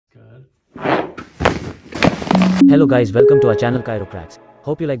Hello guys, welcome to our channel Chiropractic.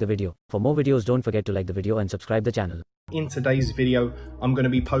 Hope you like the video. For more videos, don't forget to like the video and subscribe the channel. In today's video, I'm going to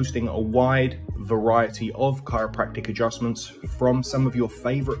be posting a wide variety of chiropractic adjustments from some of your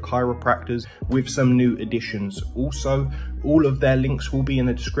favorite chiropractors with some new additions. Also, all of their links will be in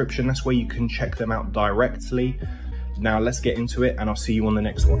the description. That's where you can check them out directly. Now let's get into it and I'll see you on the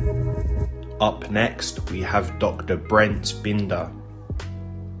next one. Up next, we have Dr. Brent Binder.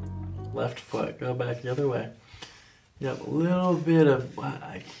 Left foot, go back the other way. You have a little bit of,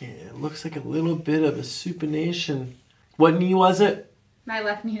 it looks like a little bit of a supination. What knee was it? My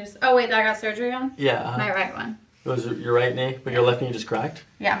left knee just, oh wait, that I got surgery on? Yeah. My right one. Was it your right knee, but your left knee just cracked?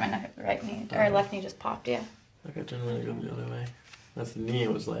 Yeah, my right knee, or left knee just popped, yeah. Okay, turn around and go the other way. That's the knee,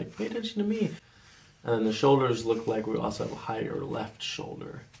 it was like, pay attention to me. And then the shoulders look like we also have a higher left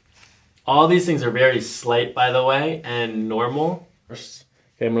shoulder. All these things are very slight, by the way, and normal.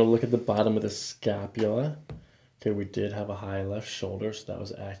 Okay, I'm gonna look at the bottom of the scapula. Okay, we did have a high left shoulder, so that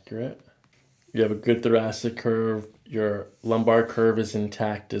was accurate. You have a good thoracic curve. Your lumbar curve is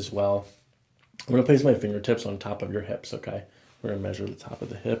intact as well. I'm gonna place my fingertips on top of your hips, okay? We're gonna measure the top of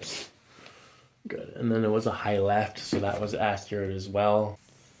the hips. Good, and then it was a high left, so that was accurate as well.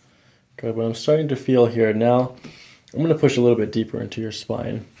 Good, what I'm starting to feel here now, I'm gonna push a little bit deeper into your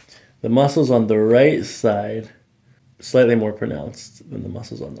spine. The muscles on the right side, slightly more pronounced than the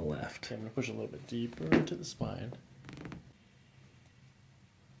muscles on the left. Okay, I'm gonna push a little bit deeper into the spine.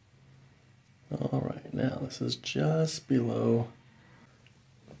 All right, now this is just below.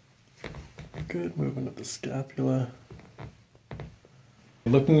 Good, movement of the scapula.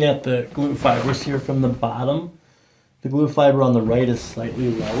 Looking at the glute fibers here from the bottom, the glute fiber on the right is slightly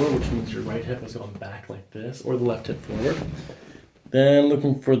lower, which means your right hip is going back like this, or the left hip forward. Then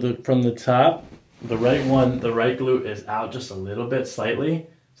looking for from the top, the right glute is out just a little bit, slightly.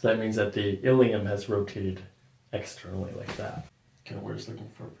 So that means that the ilium has rotated externally like that. Okay, we're just looking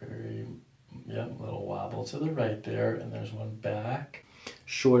for a little wobble to the right there, and there's one back.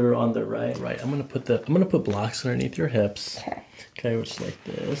 Shorter on the right. Right, I'm gonna put blocks underneath your hips. Okay. Okay, which is like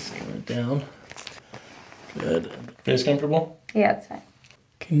this, going down. Good. Face comfortable? Yeah, it's fine.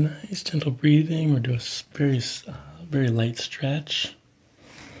 Okay, nice, gentle breathing. We're doing a very light stretch.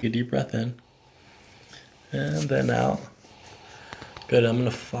 Take a deep breath in. And then out. Good, I'm gonna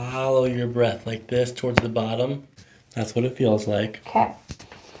follow your breath like this towards the bottom. That's what it feels like. Okay.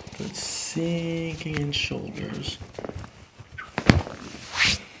 Good, sinking in shoulders.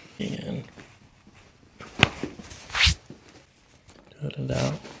 In. Good, and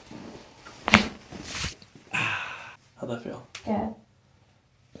out. How'd that feel? Good.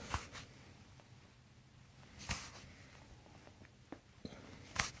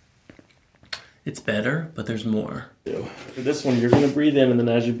 It's better, but there's more. For this one, you're gonna breathe in, and then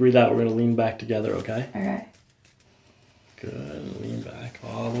as you breathe out, we're gonna lean back together, okay? Okay. Good, lean back,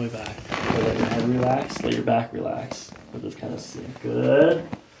 all the way back. Let your head relax, let your back relax. Let this kind of sink. Good,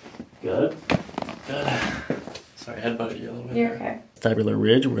 good, good. Sorry, head butted you a little bit. You're okay. Tabular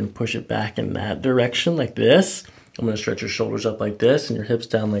ridge, we're gonna push it back in that direction, like this. I'm gonna stretch your shoulders up like this, and your hips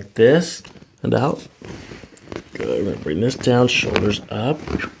down like this, and out. Good, we're gonna bring this down, shoulders up.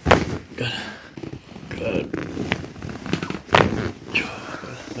 Good. Good.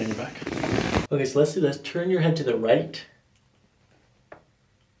 Lean your back. Okay, so let's do this. Turn your head to the right.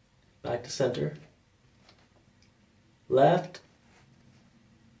 Back to center. Left.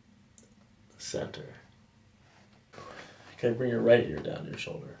 Center. Okay, bring your right ear down to your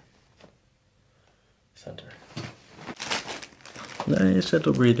shoulder. Center. Nice,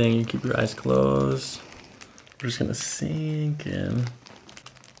 gentle breathing. You keep your eyes closed. We're just gonna sink in.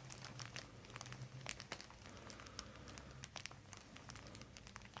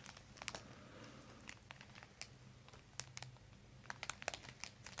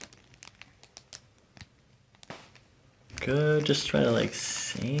 Good, just trying to like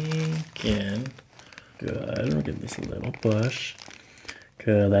sink in. Good, we'll give this a little push.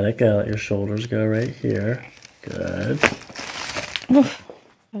 Good, let it go, let your shoulders go right here. Good. Oof,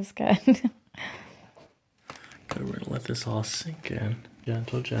 that was good. Good, we're gonna let this all sink in.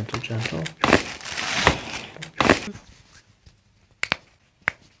 Gentle, gentle, gentle.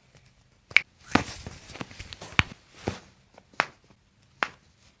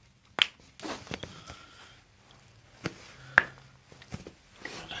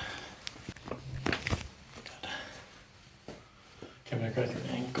 I'm gonna grab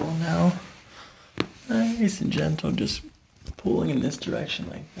your ankle now. Nice and gentle, just pulling in this direction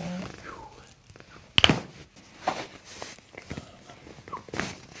like that.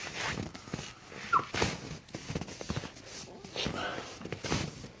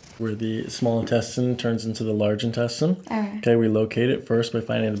 where the small intestine turns into the large intestine. Okay. Okay, we locate it first by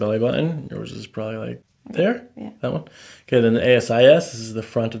finding the belly button. Yours is probably like there. Yeah. That one. Okay, then the ASIS, this is the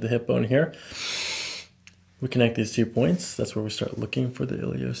front of the hip bone here. We connect these 2 points. That's where we start looking for the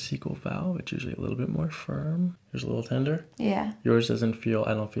ileocecal valve. It's usually a little bit more firm. Here's a little tender. Yeah. Yours doesn't feel,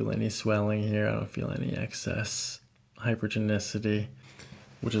 I don't feel any swelling here. I don't feel any excess hypergenicity,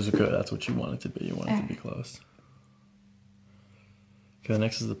 which is good. That's what you want it to be. You want it to be close. Okay,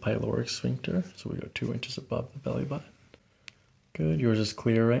 next is the pyloric sphincter. So we go 2 inches above the belly button. Good. Yours is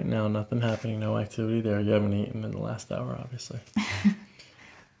clear right now. Nothing happening. No activity there. You haven't eaten in the last hour, obviously. Okay,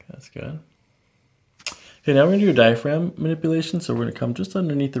 that's good. Okay, now we're going to do a diaphragm manipulation. So we're going to come just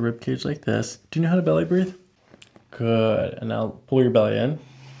underneath the rib cage like this. Do you know how to belly breathe? Good. And now pull your belly in.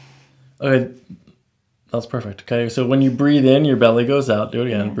 Okay, that's perfect. Okay, so when you breathe in, your belly goes out. Do it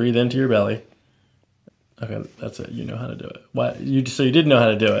again. Yeah. Breathe into your belly. Okay, that's it. You know how to do it. Why? So you didn't know how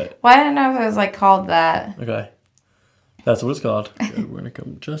to do it. Well, I didn't know if it was like called that. Okay. That's what it's called. Good. We're going to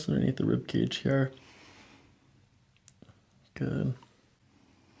come just underneath the rib cage here. Good.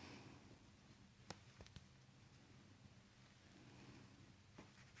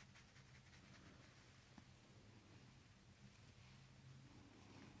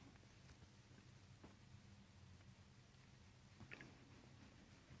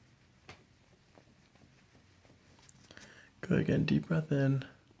 Good. Again, deep breath in.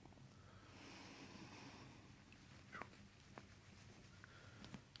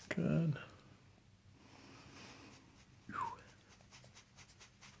 Good.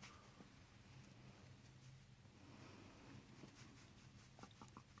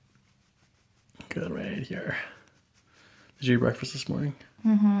 Good, right here. Did you eat breakfast this morning?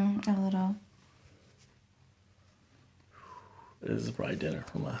 Mm-hmm, a little. This is probably dinner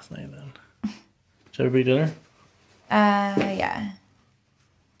from last night then. Did everybody dinner? Yeah.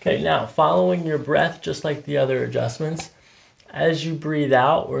 Okay, now following your breath, just like the other adjustments, as you breathe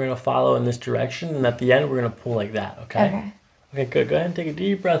out, we're going to follow in this direction, and at the end, we're going to pull like that, okay? Okay. Okay, good. Go ahead and take a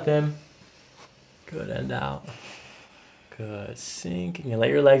deep breath in. Good, and out. Good. Sink, and you let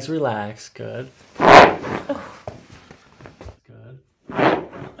your legs relax. Good. Good.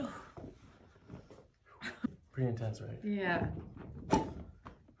 Pretty intense, right? Yeah.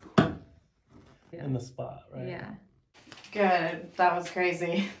 In the spot, right? Yeah. Good. That was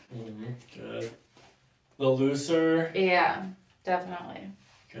crazy. Mm-hmm. Good. A little looser. Yeah, definitely.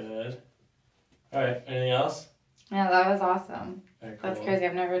 Good. All right. Anything else? Yeah, that was awesome. Very cool. That's crazy.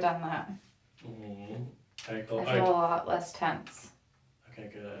 I've never done that. Mm-hmm. Very cool. I feel a lot less tense. Okay,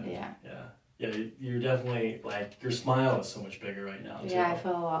 good. Yeah. Yeah. Yeah, you're definitely, like, your smile is so much bigger right now, too. Yeah, I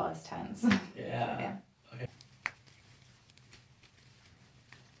feel a lot less tense. Yeah. Yeah. Okay.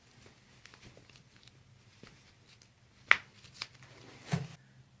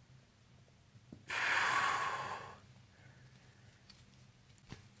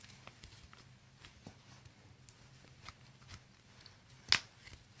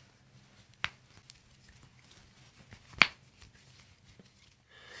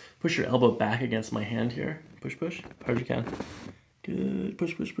 Push your elbow back against my hand here. Push, push. Hard as you can. Good.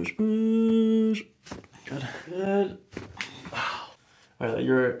 Push, push, push, push. Good. Good. Wow. All right, let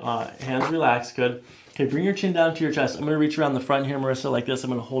your hands relax. Good. Okay, bring your chin down to your chest. I'm going to reach around the front here, Marissa, like this. I'm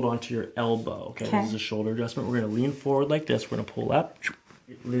going to hold on to your elbow. Okay, this is a shoulder adjustment. We're going to lean forward like this. We're going to pull up.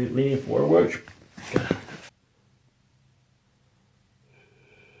 Leaning forward. Good.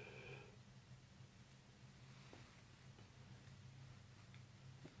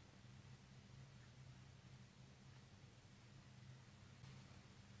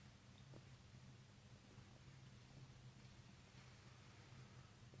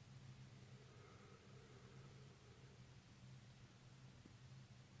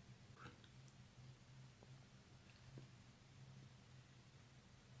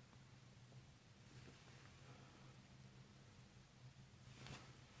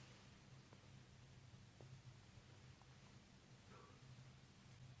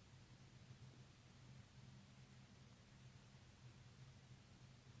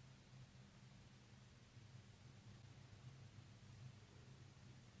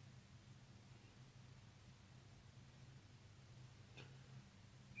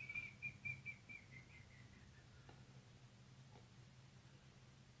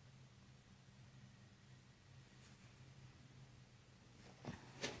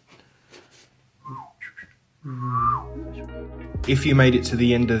 If you made it to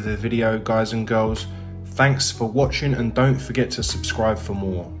the end of the video, guys and girls, thanks for watching and don't forget to subscribe for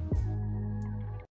more.